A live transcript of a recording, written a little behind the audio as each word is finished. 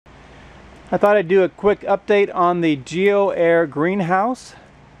I thought I'd do a quick update on the GeoAir greenhouse.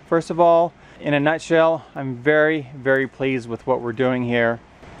 First of all, in a nutshell, I'm very pleased with what we're doing here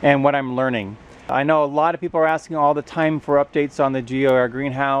and what I'm learning. I know a lot of people are asking all the time for updates on the GeoAir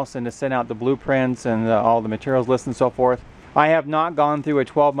greenhouse and to send out the blueprints and all the materials lists and so forth. I have not gone through a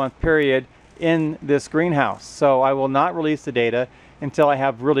 12-month period in this greenhouse, so I will not release the data until I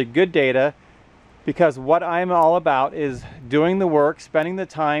have really good data, because what I'm all about is doing the work, spending the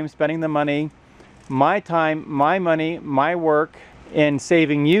time, spending the money, my time, my money, my work, and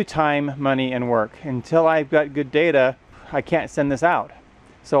saving you time, money, and work. Until I've got good data, I can't send this out.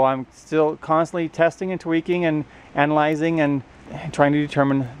 So I'm still constantly testing and tweaking and analyzing and trying to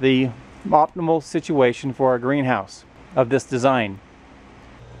determine the optimal situation for a greenhouse of this design.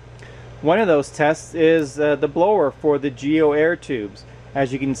 One of those tests is the blower for the GeoAir tubes.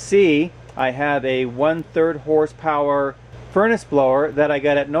 As you can see, I have a 1/3 horsepower furnace blower that I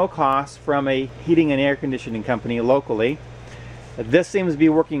got at no cost from a heating and air conditioning company locally. This seems to be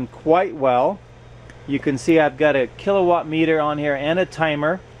working quite well. You can see I've got a kilowatt meter on here and a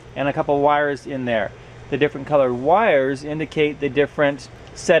timer and a couple wires in there. The different colored wires indicate the different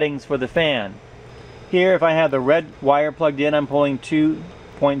settings for the fan. Here, if I have the red wire plugged in, I'm pulling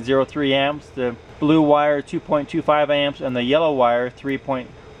 2.03 amps, the blue wire 2.25 amps, and the yellow wire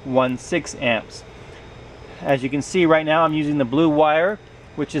 3.16 amps. As you can see right now, I'm using the blue wire,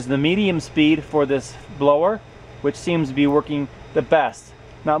 which is the medium speed for this blower, which seems to be working the best.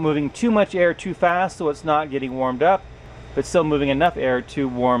 Not moving too much air too fast so it's not getting warmed up, but still moving enough air to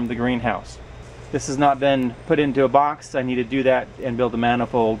warm the greenhouse. This has not been put into a box. I need to do that and build a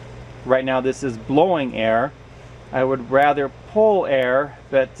manifold. Right now this is blowing air. I would rather pull air,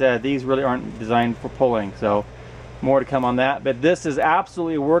 but these really aren't designed for pulling, so more to come on that. But this is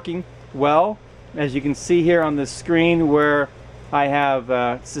absolutely working well. As you can see here on the screen, where I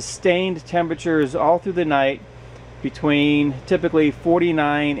have sustained temperatures all through the night between typically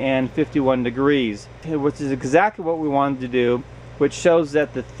 49 and 51 degrees, which is exactly what we wanted to do, which shows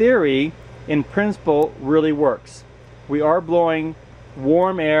that the theory in principle really works. We are blowing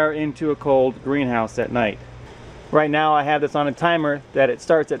warm air into a cold greenhouse at night. Right now I have this on a timer that it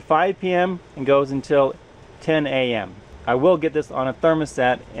starts at 5 p.m. and goes until 10 a.m. I will get this on a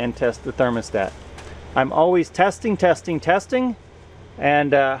thermostat and test the thermostat. I'm always testing,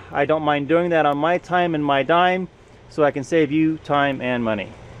 and I don't mind doing that on my time and my dime, so I can save you time and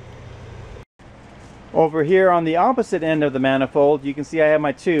money. Over here on the opposite end of the manifold, you can see I have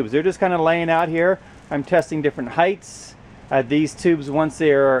my tubes. They're just kind of laying out here. I'm testing different heights. These tubes, once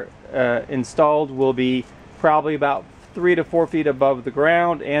they are installed, will be probably about 3 to 4 feet above the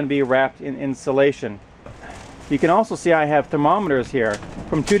ground and be wrapped in insulation. You can also see I have thermometers here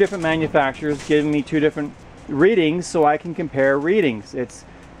from 2 different manufacturers giving me 2 different readings, so I can compare readings. It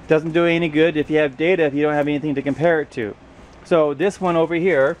doesn't do any good if you have data if you don't have anything to compare it to. So this one over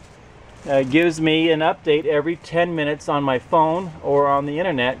here gives me an update every 10 minutes on my phone or on the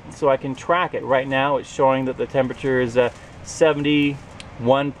internet, so I can track it. Right now it's showing that the temperature is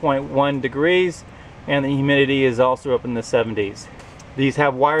 71.1 degrees and the humidity is also up in the 70s. These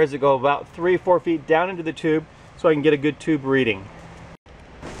have wires that go about 3-4 feet down into the tube, so I can get a good tube reading.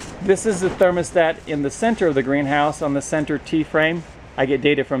 This is the thermostat in the center of the greenhouse on the center T-frame. I get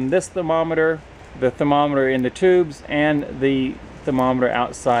data from this thermometer, the thermometer in the tubes, and the thermometer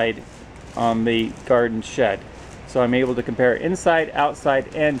outside on the garden shed. So I'm able to compare inside,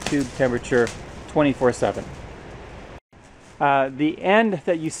 outside, and tube temperature 24/7. The end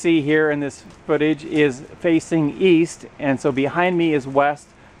that you see here in this footage is facing east, and so behind me is west.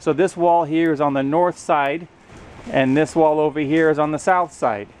 So this wall here is on the north side, and this wall over here is on the south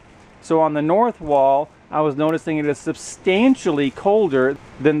side. So on the north wall, I was noticing it is substantially colder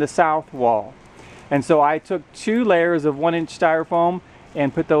than the south wall. And so I took 2 layers of 1-inch styrofoam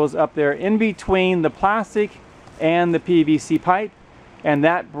and put those up there in between the plastic and the PVC pipe, and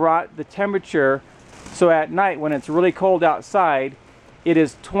that brought the temperature. So at night when it's really cold outside, it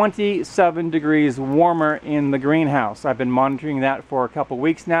is 27 degrees warmer in the greenhouse. I've been monitoring that for a couple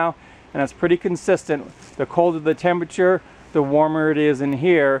weeks now, and it's pretty consistent. The colder the temperature, the warmer it is in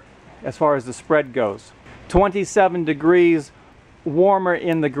here as far as the spread goes. 27 degrees warmer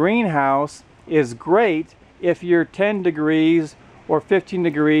in the greenhouse is great if you're 10 degrees or 15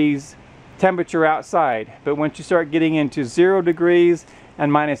 degrees temperature outside. But once you start getting into 0 degrees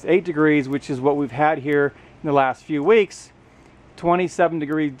and -8 degrees, which is what we've had here in the last few weeks, 27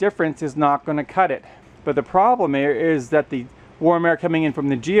 degree difference is not going to cut it. But the problem here is that the warm air coming in from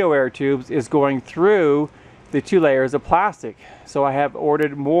the GeoAir tubes is going through the 2 layers of plastic. So I have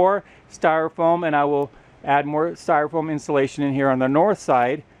ordered more styrofoam, and I will add more styrofoam insulation in here on the north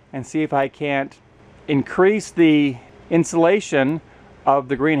side and see if I can't increase the insulation of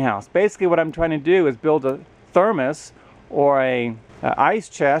the greenhouse. Basically what I'm trying to do is build a thermos or a ice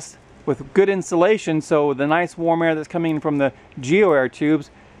chest with good insulation, so the nice warm air that's coming from the GeoAir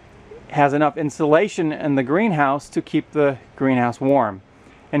tubes has enough insulation in the greenhouse to keep the greenhouse warm.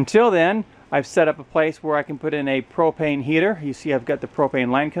 Until then, I've set up a place where I can put in a propane heater. You see I've got the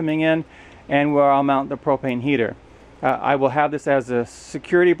propane line coming in, and where I'll mount the propane heater. I will have this as a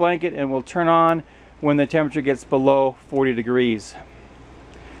security blanket and will turn on when the temperature gets below 40 degrees.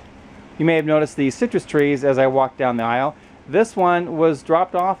 You may have noticed the citrus trees as I walked down the aisle. This one was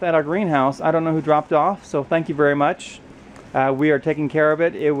dropped off at our greenhouse. I don't know who dropped off, so thank you very much. We are taking care of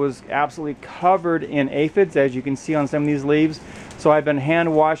it. It was absolutely covered in aphids, as you can see on some of these leaves. So I've been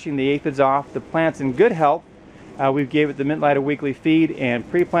hand washing the aphids off. The plant's in good health. We've gave it the Mittleider weekly feed and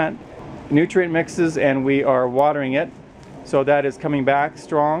pre-plant nutrient mixes, and we are watering it. So that is coming back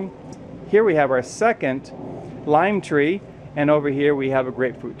strong. Here we have our second lime tree, and over here we have a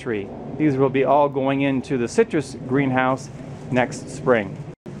grapefruit tree. These will be all going into the citrus greenhouse next spring.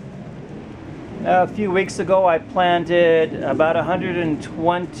 A few weeks ago I planted about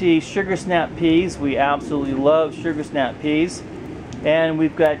 120 sugar snap peas. We absolutely love sugar snap peas. And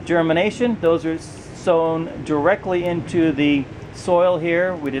we've got germination. Those are sown directly into the soil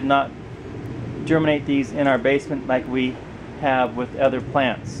here. We did not germinate these in our basement like we have with other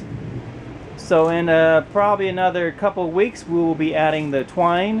plants. So in probably another couple of weeks we will be adding the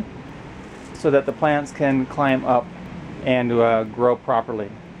twine so that the plants can climb up and grow properly.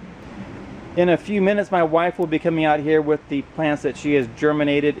 In a few minutes my wife will be coming out here with the plants that she has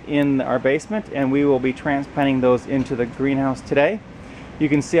germinated in our basement, and we will be transplanting those into the greenhouse today. You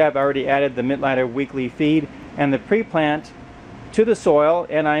can see I've already added the Mittleider weekly feed and the pre-plant to the soil,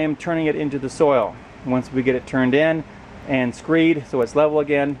 and I am turning it into the soil. Once we get it turned in and screed so it's level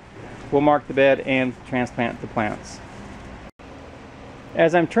again, we'll mark the bed and transplant the plants.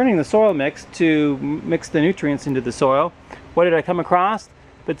 As I'm turning the soil mix to mix the nutrients into the soil, what did I come across?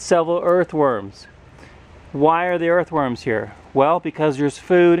 But several earthworms. Why are the earthworms here? Well, because there's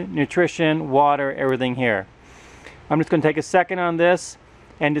food, nutrition, water, everything here. I'm just going to take a second on this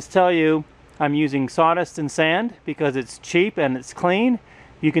and just tell you I'm using sawdust and sand because it's cheap and it's clean.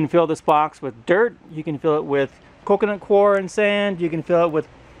 You can fill this box with dirt, you can fill it with coconut coir and sand, you can fill it with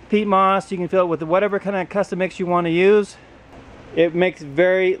peat moss, you can fill it with whatever kind of custom mix you want to use. It makes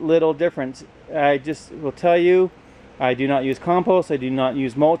very little difference. I just will tell you, I do not use compost, I do not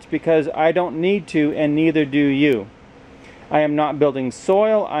use mulch because I don't need to, and neither do you. I am not building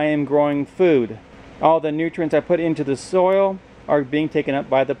soil, I am growing food. All the nutrients I put into the soil are being taken up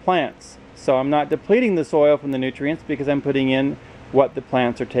by the plants. So I'm not depleting the soil from the nutrients because I'm putting in what the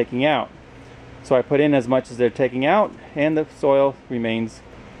plants are taking out. So I put in as much as they're taking out, and the soil remains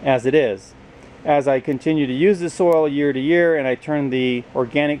as it is. As I continue to use the soil year to year and I turn the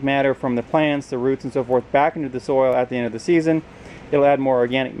organic matter from the plants, the roots and so forth back into the soil at the end of the season, it'll add more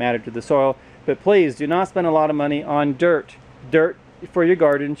organic matter to the soil. But please do not spend a lot of money on dirt. Dirt for your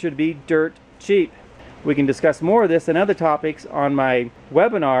garden should be dirt cheap. We can discuss more of this and other topics on my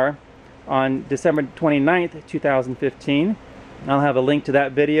webinar on December 29th, 2015. I'll have a link to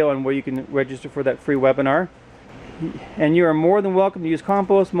that video and where you can register for that free webinar. And you are more than welcome to use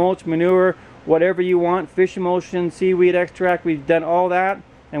compost, mulch, manure, whatever you want, fish emulsion, seaweed extract. We've done all that,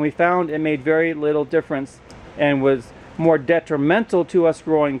 and we found it made very little difference and was more detrimental to us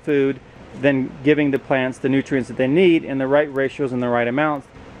growing food than giving the plants the nutrients that they need in the right ratios and the right amounts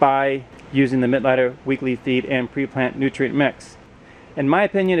by using the Mittleider weekly feed and pre-plant nutrient mix. In my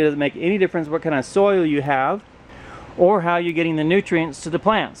opinion, it doesn't make any difference what kind of soil you have or how you're getting the nutrients to the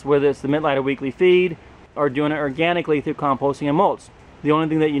plants, whether it's the Mittleider weekly feed or doing it organically through composting and mulch. The only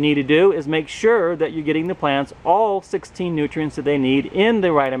thing that you need to do is make sure that you're getting the plants all 16 nutrients that they need in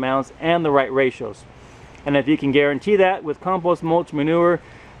the right amounts and the right ratios. And if you can guarantee that with compost, mulch, manure,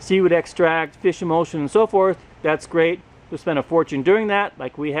 seaweed extract, fish emulsion and so forth, that's great. You'll spend a fortune doing that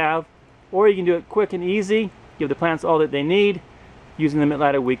like we have, or you can do it quick and easy, give the plants all that they need using the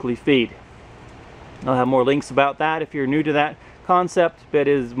Mittleider weekly feed. I'll have more links about that if you're new to that concept, but it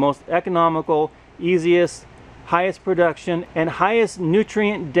is most economical, easiest, highest production, and highest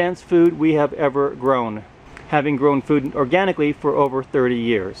nutrient dense food we have ever grown, having grown food organically for over 30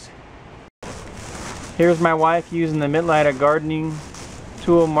 years. Here's my wife using the Mittleider gardening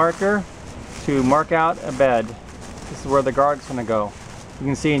tool marker to mark out a bed. This is where the garden's going to go. You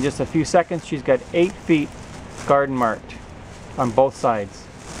can see in just a few seconds she's got 8 feet garden marked on both sides.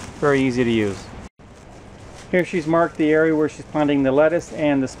 Very easy to use. Here she's marked the area where she's planting the lettuce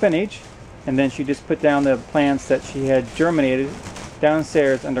and the spinach, and then she just put down the plants that she had germinated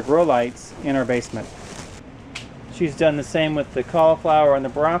downstairs under grow lights in our basement. She's done the same with the cauliflower and the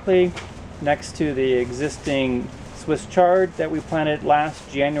broccoli next to the existing Swiss chard that we planted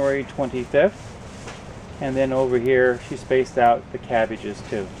last January 25th. And then over here she spaced out the cabbages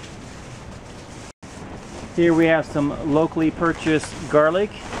too. Here we have some locally purchased garlic,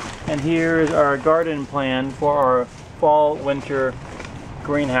 and here is our garden plan for our fall winter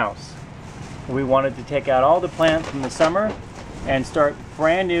greenhouse. We wanted to take out all the plants from the summer and start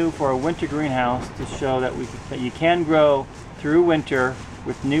brand new for a winter greenhouse to show that you can grow through winter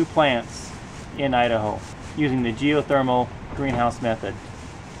with new plants in Idaho using the geothermal greenhouse method.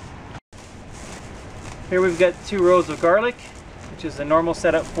 Here we've got 2 rows of garlic, which is the normal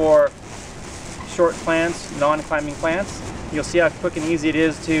setup for short plants, non-climbing plants. You'll see how quick and easy it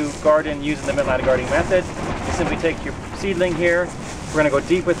is to garden using the Mittleider gardening method. You simply take your seedling here. We're going to go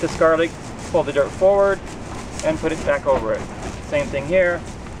deep with this garlic, pull the dirt forward, and put it back over it. Same thing here.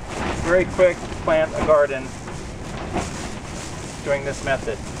 Very quick to plant a garden doing this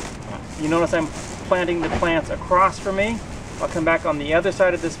method. You notice I'm planting the plants across from me. I'll come back on the other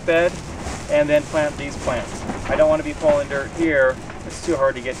side of this bed and then plant these plants. I don't want to be pulling dirt here. It's too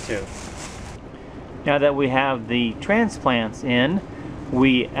hard to get to. Now that we have the transplants in,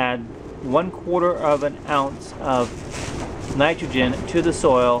 we add 1/4 of an ounce of nitrogen to the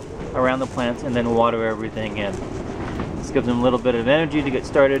soil around the plants and then water everything in. This gives them a little bit of energy to get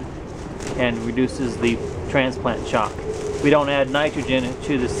started and reduces the transplant shock. We don't add nitrogen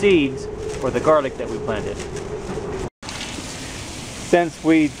to the seeds or the garlic that we planted. Since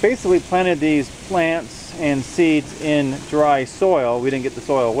we basically planted these plants and seeds in dry soil, we didn't get the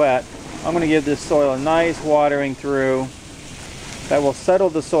soil wet, I'm going to give this soil a nice watering through that will settle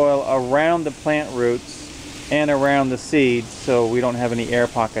the soil around the plant roots and around the seeds so we don't have any air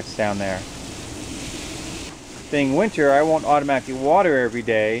pockets down there. Being winter, I won't automatically water every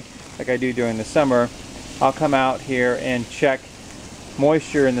day like I do during the summer. I'll come out here and check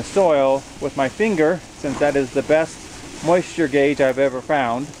moisture in the soil with my finger, since that is the best moisture gauge I've ever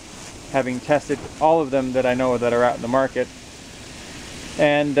found, having tested all of them that I know that are out in the market,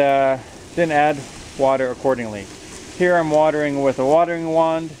 and then add water accordingly. Here I'm watering with a watering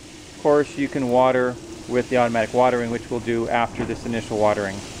wand. Of course you can water with the automatic watering, which we'll do after this initial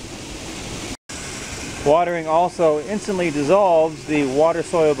watering. Watering also instantly dissolves the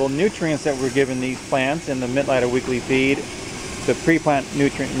water-soluble nutrients that we're giving these plants in the Mittleider weekly feed, the pre-plant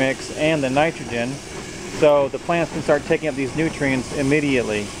nutrient mix, and the nitrogen, so the plants can start taking up these nutrients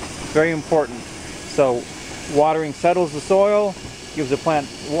immediately. Very important. So watering settles the soil, gives the plant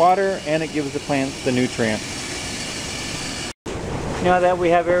water, and it gives the plants the nutrients. Now that we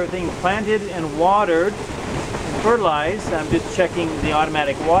have everything planted and watered and fertilized, I'm just checking the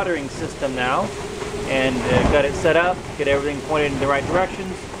automatic watering system now, and got it set up, get everything pointed in the right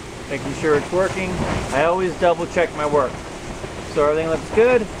directions, making sure it's working. I always double check my work. So everything looks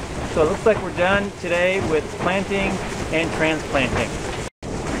good. So it looks like we're done today with planting and transplanting.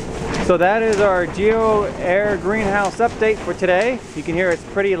 So that is our GeoAir greenhouse update for today. You can hear it's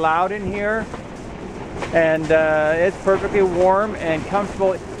pretty loud in here, and it's perfectly warm and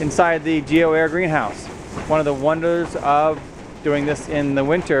comfortable inside the GeoAir greenhouse. One of the wonders of doing this in the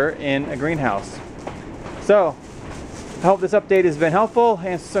winter in a greenhouse. So I hope this update has been helpful,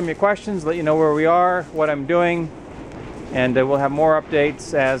 answer some of your questions, let you know where we are, what I'm doing, and we'll have more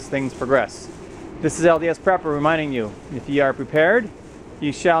updates as things progress. This is LDS Prepper reminding you, if ye are prepared,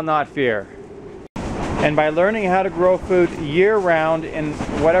 ye shall not fear. And by learning how to grow food year-round in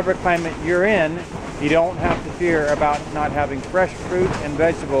whatever climate you're in, you don't have to fear about not having fresh fruit and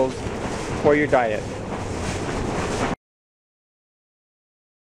vegetables for your diet.